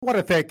I want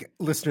to thank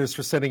listeners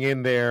for sending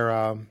in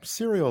their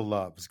cereal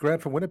loves.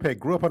 Grant from Winnipeg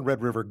grew up on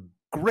Red River.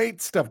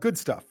 Great stuff, good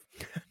stuff.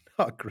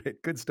 Not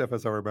great, good stuff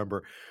as I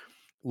remember.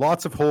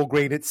 Lots of whole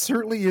grain. It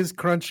certainly is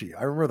crunchy.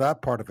 I remember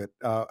that part of it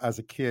as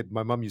a kid.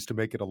 My mom used to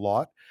make it a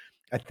lot.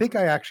 I think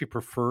I actually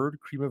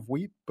preferred cream of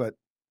wheat, but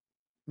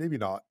maybe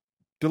not.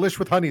 Delish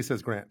with honey,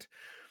 says Grant.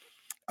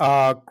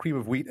 Cream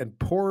of wheat and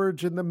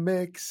porridge in the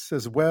mix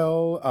as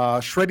well.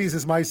 Shreddies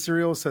is my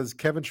cereal, says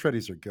Kevin.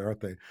 Shreddies are good, aren't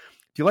they?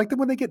 Do you like them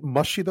when they get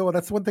mushy, though?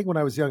 That's one thing when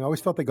I was young. I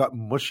always felt they got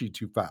mushy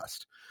too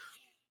fast.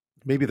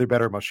 Maybe they're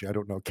better mushy. I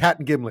don't know. Cat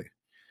and Gimli.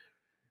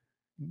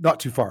 Not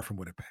too far from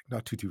Winnipeg.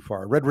 Not too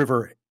far. Red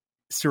River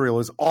cereal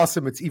is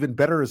awesome. It's even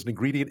better as an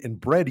ingredient in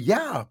bread.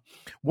 Yeah.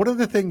 One of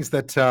the things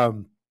that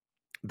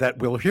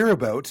we'll hear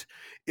about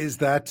is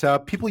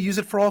that people use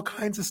it for all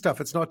kinds of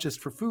stuff. It's not just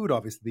for food,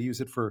 obviously. They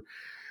use it for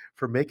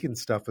making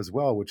stuff as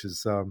well, which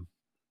is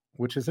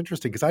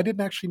interesting because I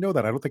didn't actually know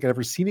that. I don't think I'd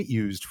ever seen it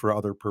used for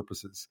other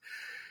purposes.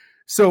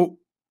 So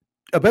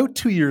about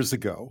 2 years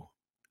ago,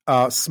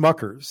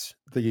 Smucker's,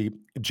 the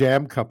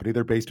jam company,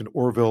 they're based in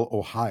Orville,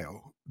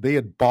 Ohio. They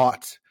had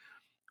bought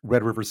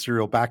Red River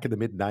cereal back in the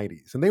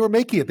mid-90s, and they were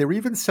making it. They were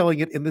even selling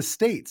it in the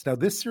States. Now,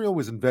 this cereal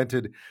was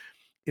invented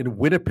in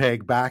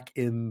Winnipeg back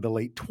in the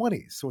late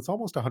 20s, so it's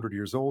almost 100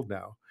 years old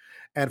now.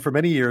 And for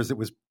many years, it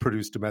was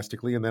produced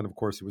domestically, and then, of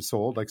course, it was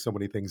sold, like so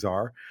many things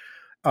are.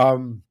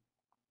 And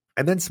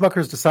then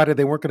Smucker's decided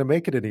they weren't going to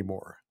make it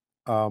anymore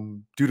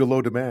due to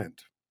low demand.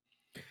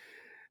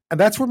 And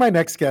that's where my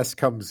next guest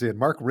comes in.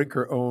 Mark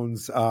Rinker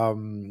owns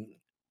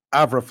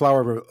Arva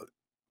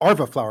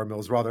Flour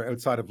Mills,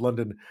 outside of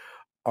London,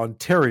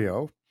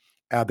 Ontario.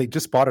 They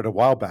just bought it a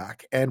while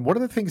back. And one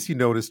of the things he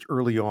noticed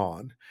early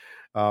on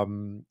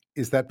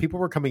is that people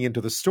were coming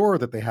into the store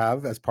that they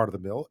have as part of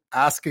the mill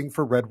asking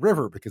for Red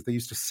River because they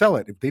used to sell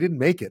it. If they didn't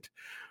make it,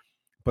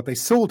 but they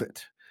sold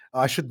it.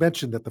 I should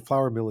mention that the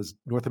flour mill is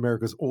North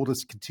America's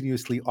oldest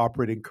continuously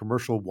operating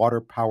commercial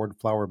water-powered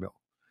flour mill.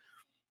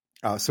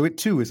 So it,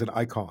 too, is an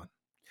icon.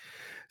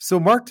 So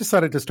Mark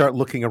decided to start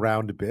looking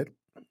around a bit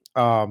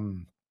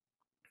to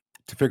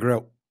figure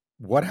out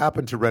what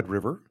happened to Red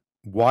River.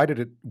 Why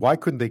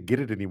couldn't they get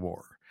it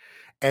anymore?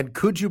 And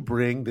could you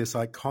bring this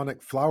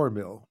iconic flour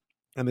mill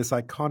and this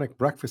iconic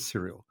breakfast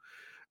cereal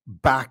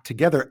back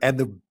together? And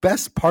the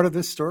best part of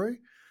this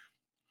story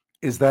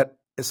is that,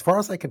 as far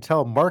as I can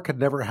tell, Mark had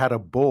never had a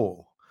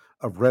bowl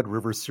of Red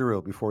River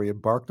cereal before he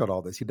embarked on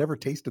all this. He'd never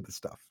tasted the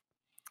stuff.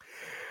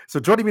 So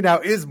joining me now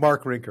is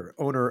Mark Rinker,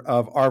 owner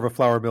of Arva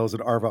Flour Mills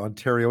in Arva,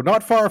 Ontario,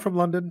 not far from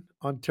London,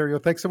 Ontario.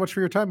 Thanks so much for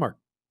your time, Mark.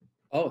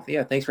 Oh,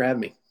 yeah. Thanks for having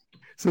me.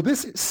 So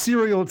this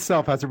cereal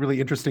itself has a really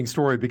interesting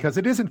story because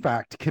it is, in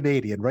fact,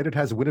 Canadian, right? It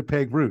has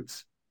Winnipeg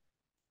roots.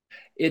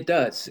 It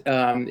does.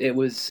 It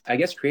was, I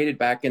guess, created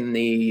back in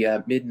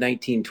the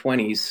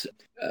mid-1920s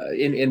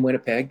in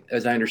Winnipeg,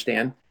 as I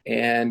understand.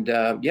 And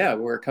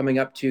we're coming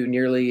up to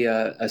nearly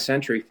a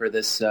century for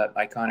this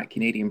iconic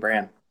Canadian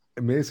brand.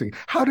 Amazing.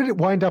 How did it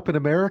wind up in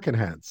American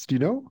hands? Do you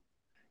know?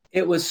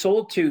 It was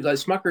sold to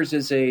Smucker's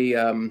is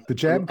the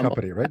jam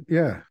company, right?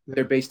 Yeah.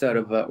 They're based out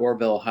of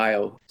Orville,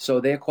 Ohio.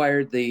 So they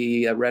acquired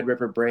the Red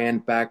River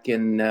brand back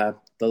in the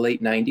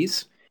late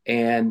 90s,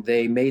 and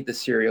they made the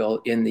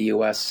cereal in the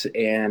U.S.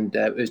 and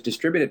it was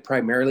distributed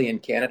primarily in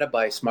Canada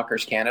by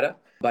Smucker's Canada.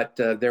 But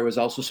there was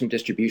also some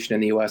distribution in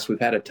the U.S. We've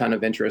had a ton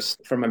of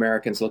interest from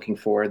Americans looking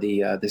for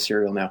the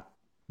cereal now.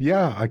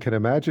 Yeah, I can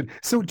imagine.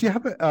 So do you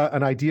have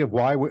an idea of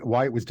why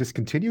it was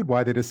discontinued,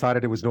 why they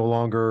decided it was no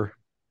longer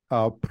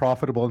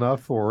profitable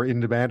enough or in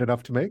demand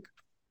enough to make?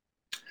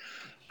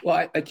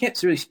 Well, I can't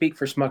really speak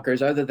for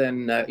Smucker's other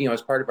than,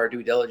 as part of our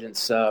due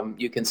diligence,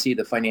 you can see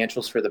the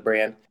financials for the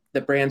brand.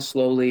 The brand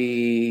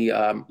slowly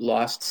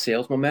lost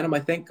sales momentum, I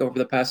think, over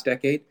the past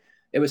decade.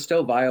 It was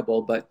still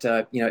viable, but,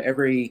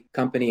 every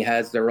company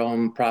has their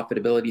own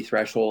profitability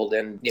threshold,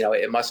 and,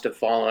 it must have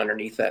fallen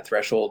underneath that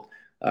threshold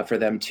for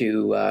them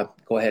to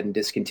go ahead and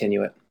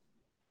discontinue it.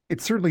 It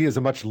certainly is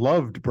a much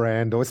loved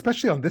brand, though,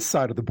 especially on this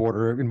side of the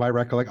border. In my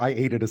recollection, I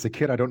ate it as a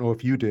kid. I don't know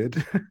if you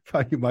did.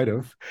 You might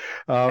have.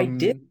 I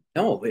did.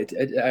 No,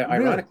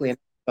 ironically,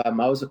 I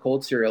was a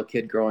cold cereal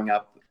kid growing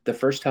up. The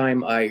first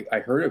time I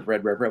heard of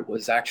Red River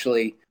was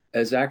actually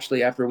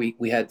after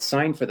we had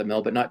signed for the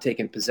mill, but not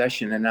taken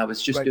possession. And I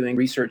was just doing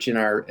research in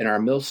our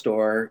mill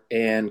store,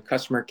 and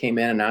customer came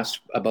in and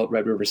asked about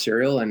Red River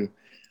cereal, and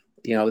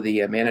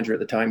the manager at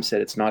the time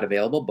said it's not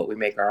available, but we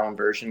make our own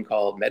version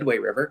called Medway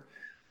River.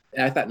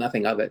 And I thought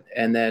nothing of it.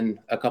 And then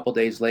a couple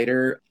days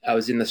later, I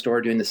was in the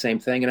store doing the same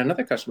thing, and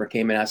another customer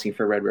came in asking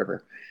for Red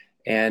River.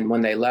 And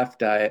when they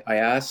left, I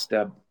asked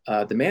the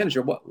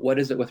manager, what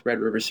is it with Red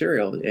River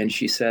cereal? And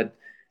she said,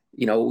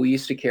 we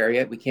used to carry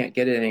it. We can't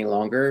get it any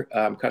longer.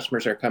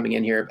 Customers are coming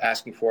in here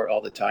asking for it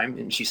all the time.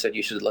 And she said,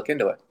 you should look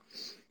into it.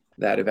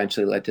 That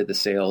eventually led to the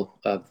sale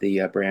of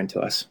the brand to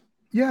us.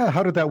 Yeah.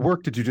 How did that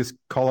work? Did you just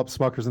call up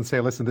Smucker's and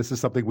say, listen, this is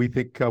something we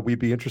think we'd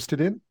be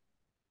interested in?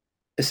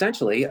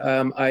 Essentially,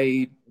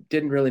 I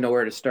didn't really know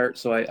where to start.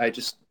 So I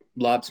just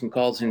lobbed some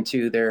calls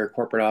into their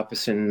corporate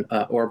office in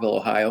Orville,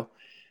 Ohio.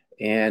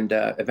 and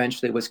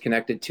eventually was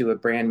connected to a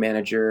brand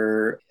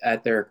manager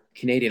at their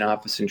Canadian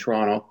office in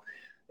Toronto.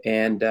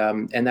 And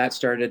that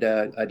started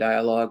a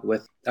dialogue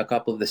with a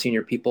couple of the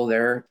senior people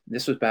there.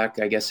 This was back,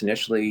 I guess,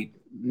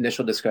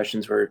 initial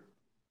discussions were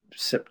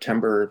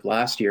September of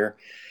last year.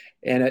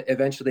 And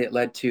eventually it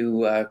led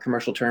to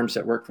commercial terms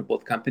that worked for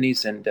both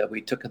companies. And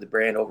we took the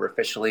brand over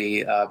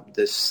officially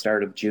the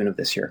start of June of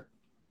this year.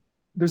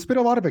 There's been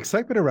a lot of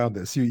excitement around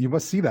this. You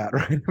must see that,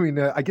 right? I mean,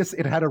 I guess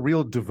it had a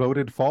real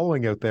devoted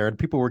following out there, and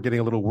people were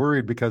getting a little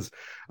worried because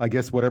I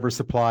guess whatever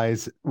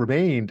supplies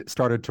remained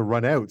started to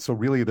run out. So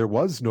really, there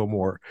was no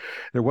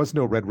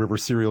Red River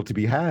cereal to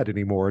be had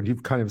anymore, and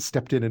you've kind of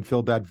stepped in and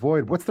filled that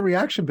void. What's the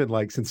reaction been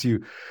like since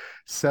you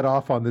set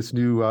off on this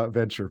new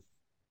venture?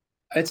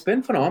 It's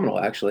been phenomenal,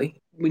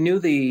 actually. We knew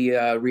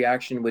the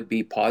reaction would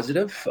be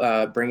positive,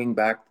 bringing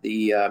back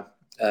the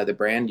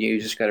brand. You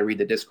just got to read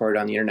the Discord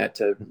on the internet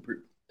to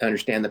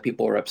understand that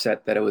people were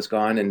upset that it was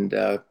gone, and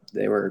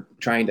they were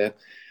trying to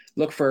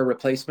look for a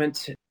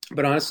replacement.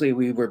 But honestly,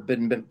 we were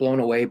been blown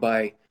away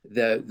by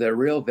the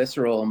real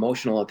visceral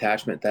emotional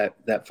attachment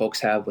that folks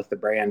have with the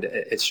brand.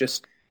 It's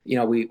just,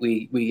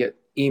 we get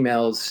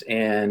emails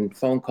and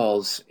phone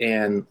calls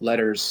and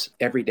letters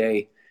every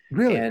day.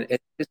 Really? And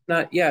it's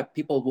not,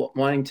 people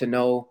wanting to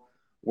know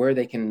where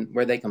they can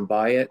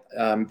buy it.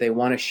 They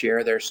want to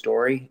share their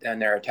story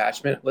and their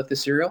attachment with the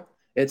cereal.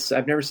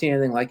 I've never seen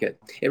anything like it.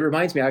 It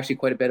reminds me actually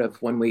quite a bit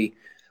of when we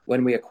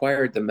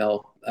acquired the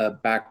mill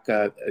back,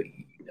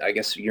 I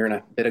guess a year and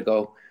a bit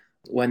ago,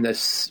 when the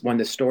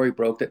story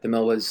broke that the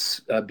mill was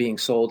being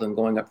sold and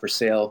going up for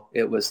sale.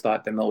 It was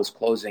thought the mill was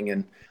closing,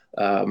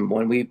 and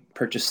when we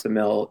purchased the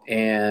mill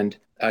and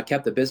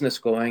kept the business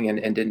going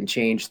and didn't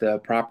change the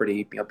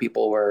property,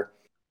 people were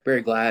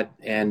very glad,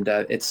 and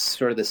it's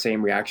sort of the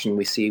same reaction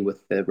we see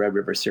with the Red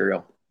River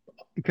cereal.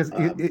 Because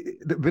a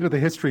bit of the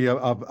history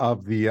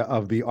of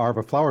the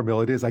Arva Flour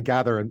Mill, it is, I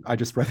gather, and I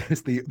just read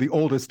this, the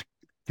oldest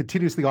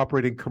continuously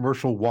operating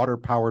commercial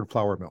water-powered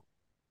flour mill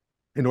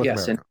in North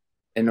America.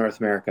 In North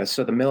America.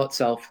 So the mill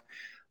itself,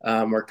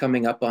 we're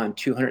coming up on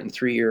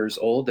 203 years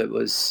old. It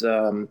was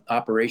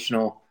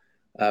operational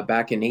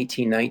back in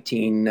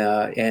 1819,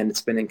 and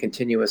it's been in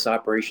continuous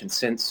operation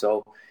since.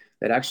 So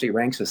it actually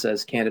ranks us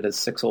as Canada's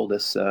sixth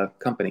oldest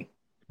company.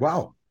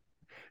 Wow.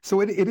 So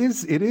it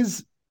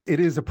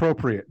is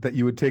appropriate that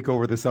you would take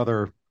over this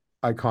other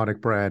iconic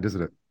brand,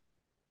 isn't it?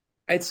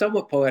 It's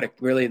somewhat poetic,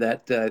 really,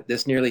 that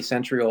this nearly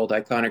century-old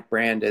iconic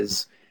brand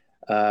is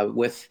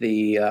with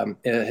the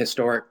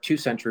historic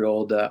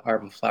 2-century-old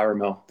Arva Flour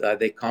Mill.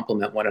 They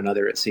complement one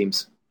another, it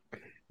seems.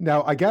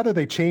 Now, I gather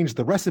they changed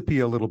the recipe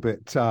a little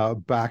bit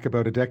back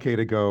about a decade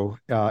ago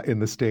in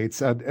the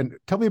States. And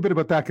tell me a bit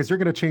about that, because you're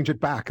going to change it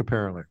back,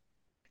 apparently.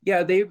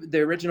 Yeah, the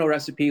original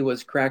recipe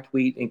was cracked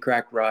wheat and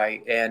cracked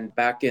rye. And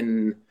back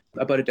in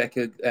about a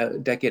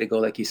decade ago,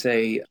 like you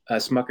say,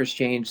 Smucker's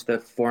changed the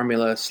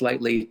formula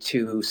slightly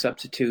to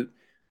substitute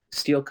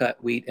steel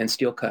cut wheat and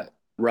steel cut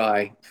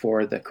rye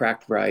for the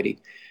cracked variety.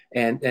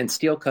 And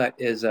steel cut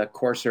is a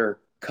coarser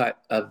cut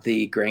of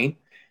the grain.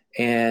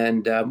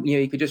 And,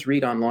 you could just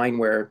read online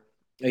where,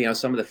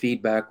 some of the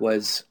feedback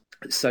was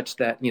such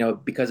that,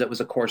 because it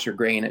was a coarser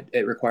grain,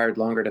 it required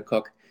longer to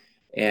cook.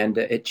 And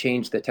it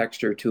changed the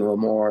texture to a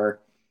more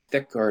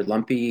thick or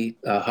lumpy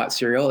hot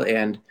cereal.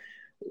 And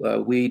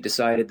we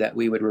decided that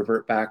we would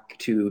revert back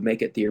to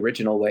make it the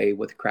original way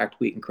with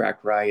cracked wheat and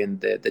cracked rye. And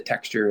the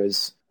texture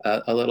is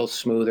a little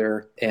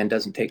smoother and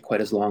doesn't take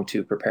quite as long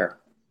to prepare.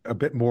 A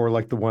bit more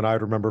like the one I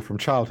remember from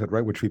childhood,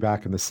 right? Which we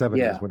back in the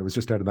 70s when it was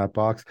just out in that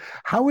box.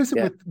 How is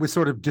it with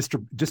sort of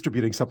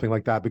distributing something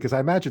like that? Because I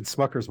imagine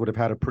Smucker's would have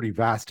had a pretty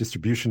vast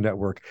distribution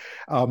network.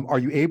 Are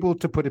you able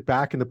to put it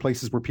back in the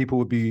places where people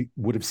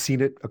would have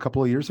seen it a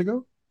couple of years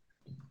ago?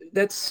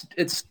 We're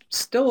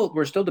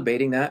still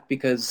debating that,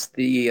 because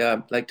the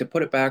to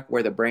put it back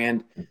where the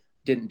brand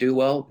didn't do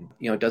well,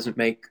 doesn't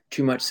make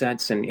too much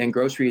sense. And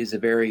grocery is a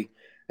very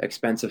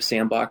expensive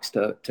sandbox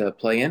to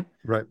play in.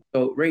 Right.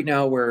 So right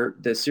now, where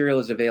the cereal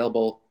is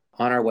available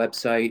on our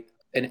website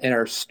and in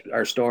our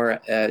store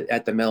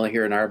at the mill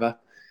here in Arva,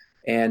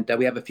 and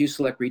we have a few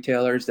select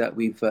retailers that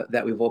we've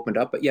opened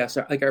up. But yes,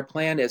 our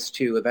plan is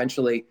to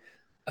eventually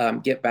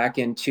get back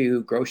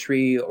into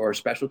grocery or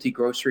specialty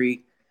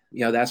grocery.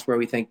 That's where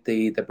we think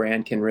the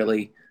brand can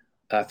really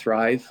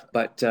thrive.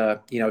 But,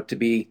 to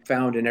be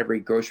found in every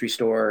grocery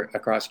store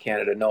across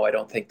Canada, no, I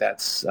don't think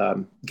that's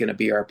going to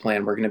be our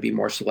plan. We're going to be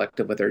more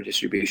selective with our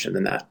distribution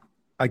than that.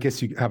 I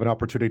guess you have an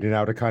opportunity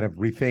now to kind of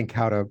rethink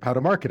how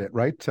to market it,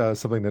 right?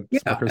 Something that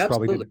Smucker's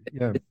probably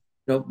didn't.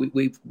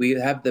 We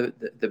have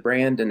the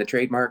brand and the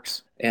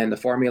trademarks and the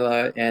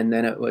formula, and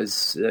then it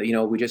was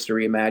we just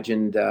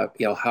reimagined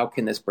how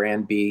can this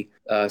brand be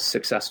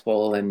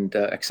successful and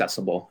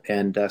accessible,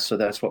 and so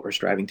that's what we're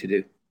striving to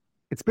do.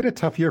 It's been a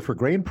tough year for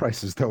grain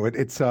prices, though.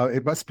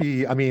 It must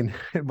be. I mean,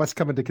 it must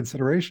come into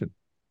consideration.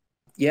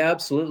 Yeah,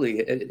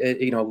 absolutely.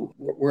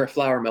 We're a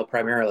flour mill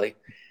primarily.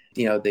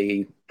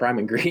 The prime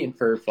ingredient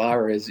for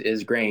flour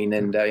is grain,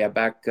 and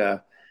back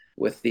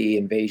with the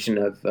invasion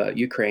of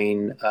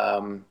Ukraine,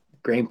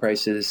 grain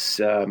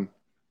prices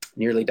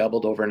nearly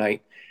doubled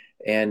overnight.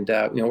 And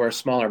we're a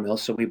smaller mill,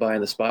 so we buy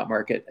in the spot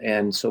market,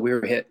 and so we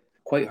were hit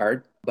quite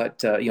hard.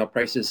 But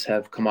prices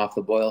have come off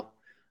the boil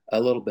a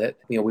little bit.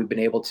 We've been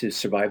able to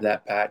survive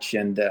that patch,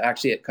 and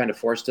actually, it kind of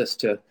forced us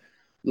to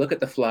look at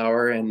the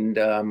flour and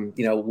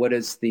what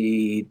is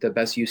the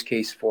best use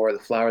case for the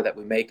flour that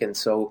we make. And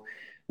so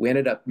we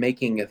ended up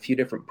making a few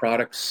different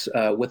products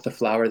with the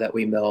flour that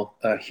we mill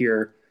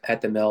here at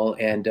the mill,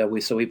 and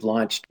we've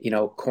launched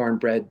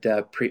cornbread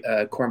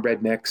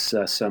cornbread mix,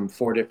 some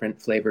 4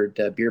 different flavored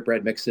beer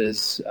bread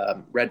mixes,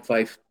 red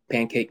fife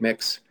pancake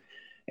mix,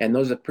 and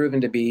those have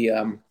proven to be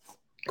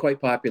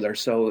quite popular.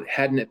 So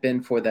hadn't it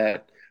been for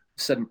that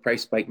sudden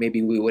price spike,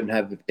 maybe we wouldn't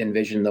have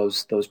envisioned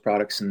those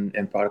products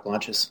and product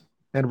launches.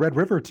 And Red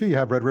River too. You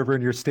have Red River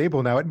in your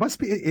stable now. It must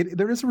be.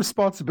 There is a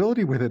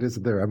responsibility with it,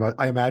 isn't there?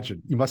 I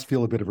imagine you must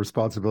feel a bit of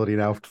responsibility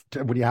now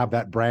when you have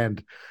that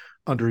brand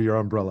under your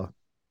umbrella.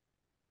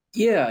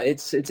 Yeah,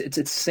 it's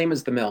the same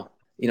as the mill.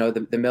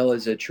 The mill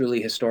is a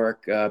truly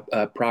historic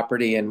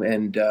property,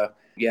 and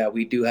yeah,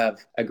 we do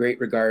have a great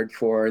regard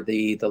for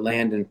the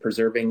land and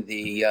preserving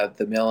the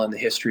mill and the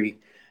history.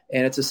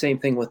 And it's the same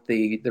thing with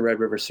the Red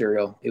River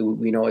cereal.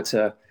 We know it's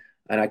an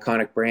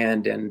iconic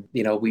brand, and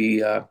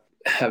we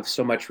have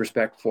so much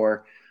respect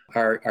for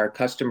our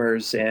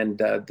customers and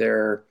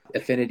their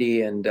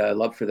affinity and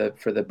love for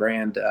the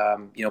brand.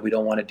 We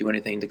don't want to do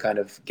anything to kind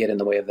of get in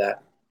the way of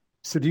that.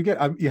 So do you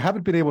get? You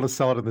haven't been able to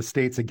sell it in the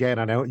States again.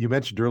 I know you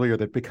mentioned earlier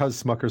that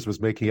because Smucker's was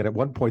making it at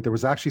one point, there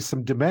was actually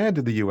some demand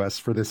in the U.S.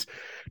 for this.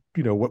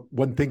 What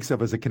one thinks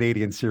of as a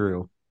Canadian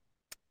cereal.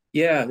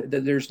 Yeah,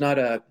 there's not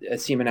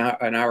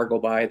an hour go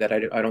by that I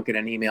don't get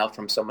an email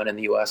from someone in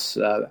the U.S.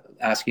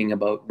 Asking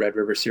about Red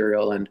River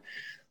cereal. And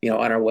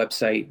on our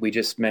website, we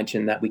just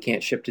mentioned that we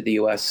can't ship to the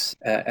U.S.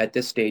 At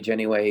this stage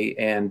anyway,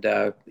 and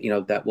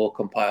that we'll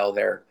compile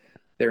their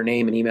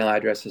name and email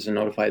addresses and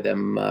notify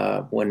them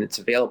when it's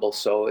available.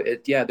 So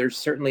there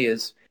certainly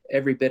is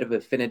every bit of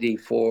affinity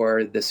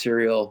for the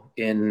cereal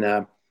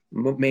in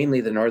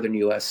mainly the northern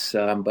U.S.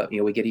 But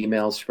we get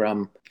emails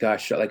from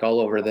like all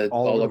over the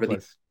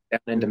down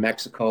into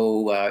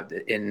Mexico,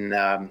 in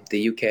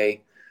the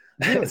UK.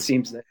 Really? It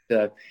seems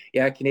that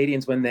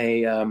Canadians when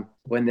they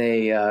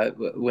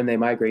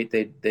migrate,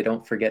 they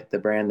don't forget the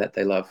brand that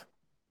they love.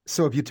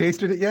 So have you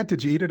tasted it yet?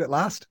 Did you eat it at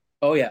last?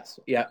 Oh yes,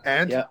 yeah,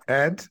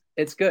 and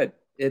it's good.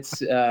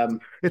 It's an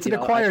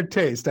acquired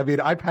taste. I mean,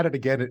 I've had it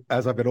again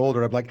as I've been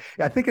older. I'm like,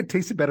 I think it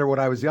tasted better when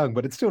I was young,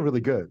 but it's still really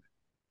good.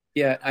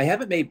 Yeah, I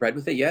haven't made bread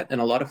with it yet, and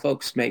a lot of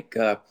folks make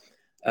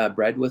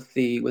bread with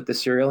the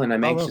cereal, and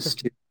I'm anxious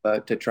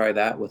to try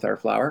that with our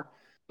flour.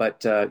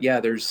 But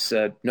there's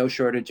no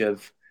shortage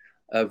of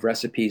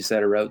recipes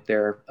that are out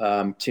there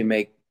to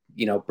make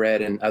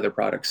bread and other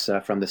products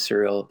from the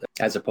cereal,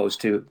 as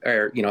opposed to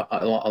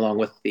along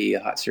with the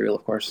hot cereal,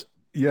 of course.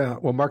 Yeah,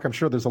 well, Mark, I'm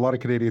sure there's a lot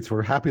of Canadians who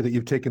are happy that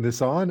you've taken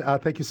this on.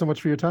 Thank you so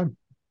much for your time.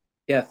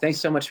 Yeah, thanks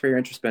so much for your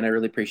interest, Ben. I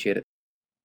really appreciate it.